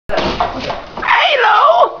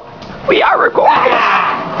start recording.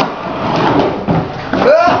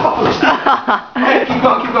 Hey, keep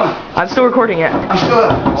going. I'm still recording it. I'm still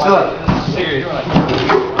up.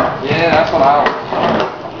 Yeah, that's what I want.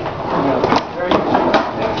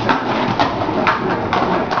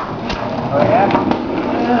 Oh yeah?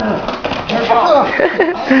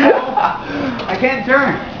 I can't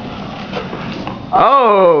turn.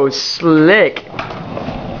 Oh, slick.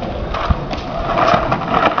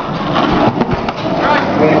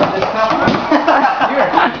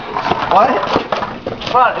 What?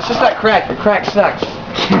 Come on, it's just that crack. Your crack sucks. Get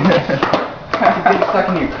stuck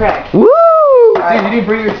in your crack. Woo! Dude, you didn't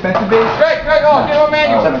bring your expensive base? Greg, oh, get on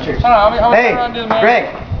manual. Hold on, hey, I'm do the manual. Greg.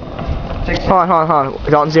 Hold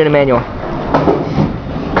on. Dalton's doing a manual.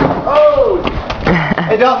 Oh!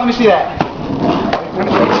 Hey, Dalton, let me see that.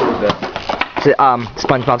 It's a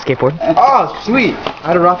SpongeBob skateboard. Oh, sweet. I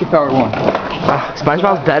had a rocket powered one.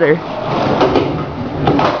 SpongeBob's better.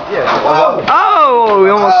 Yeah. Oh, we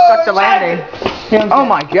almost stuck the landing. Oh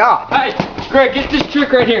my god. Hey, Greg, get this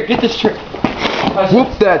trick right here. Get this trick.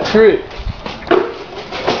 Whoop that trick.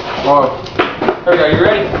 Oh. There we go. You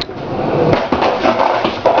ready?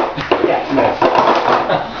 Yeah.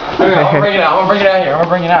 There we go. I'm gonna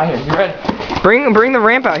bring it out here. You ready? Bring the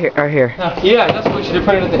ramp out here. Yeah, that's what we should do.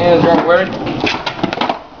 Put it at the end of the drum. Ready?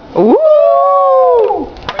 Woo!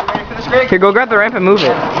 Ready for this, Greg? Here, go grab the ramp and move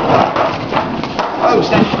it. Oh,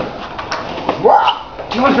 stand. Wow.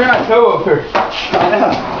 You want to bring my toe over?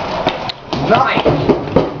 Nice.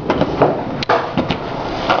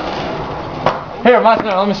 Here, mine's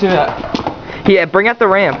done. Let me see that. Yeah, bring out the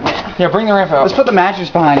ramp. Yeah, bring the ramp out. Let's put the mattress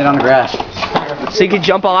behind it on the grass. So you can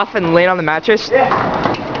jump off and land on the mattress? Yeah.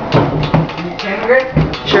 Can you, Greg?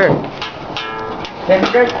 Sure. Can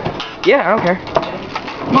you, Greg? Yeah, I don't care.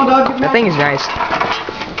 Come on, dog. That thing is nice.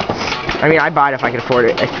 I mean, I'd buy it if I could afford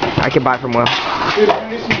it. I could buy it from Will. Dude,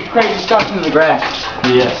 I'm gonna do some crazy stuff into the grass.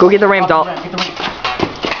 Yes. Go get the ramp, Dalton. Get the ramp.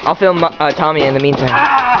 I'll film Tommy in the meantime.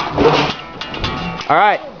 Ah!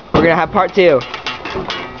 Alright, we're gonna have part 2.